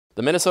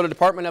The Minnesota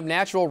Department of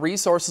Natural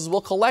Resources will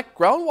collect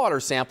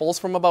groundwater samples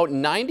from about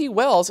 90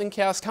 wells in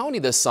Cass County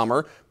this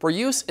summer for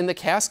use in the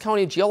Cass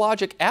County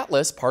Geologic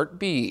Atlas Part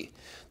B.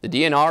 The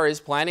DNR is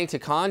planning to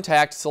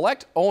contact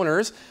select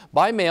owners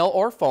by mail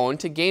or phone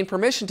to gain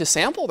permission to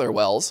sample their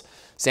wells.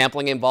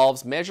 Sampling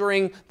involves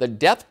measuring the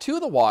depth to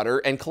the water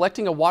and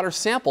collecting a water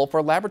sample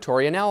for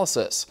laboratory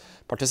analysis.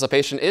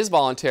 Participation is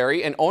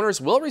voluntary and owners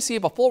will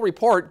receive a full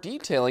report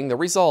detailing the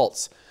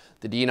results.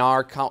 The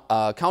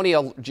DNR County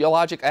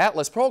Geologic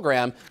Atlas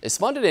program is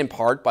funded in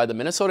part by the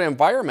Minnesota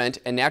Environment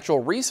and Natural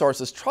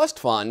Resources Trust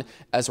Fund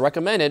as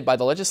recommended by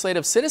the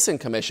Legislative Citizen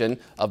Commission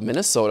of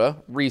Minnesota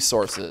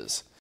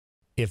Resources.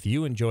 If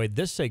you enjoyed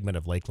this segment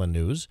of Lakeland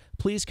News,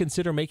 please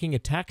consider making a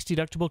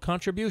tax-deductible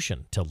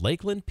contribution to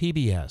Lakeland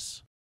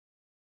PBS.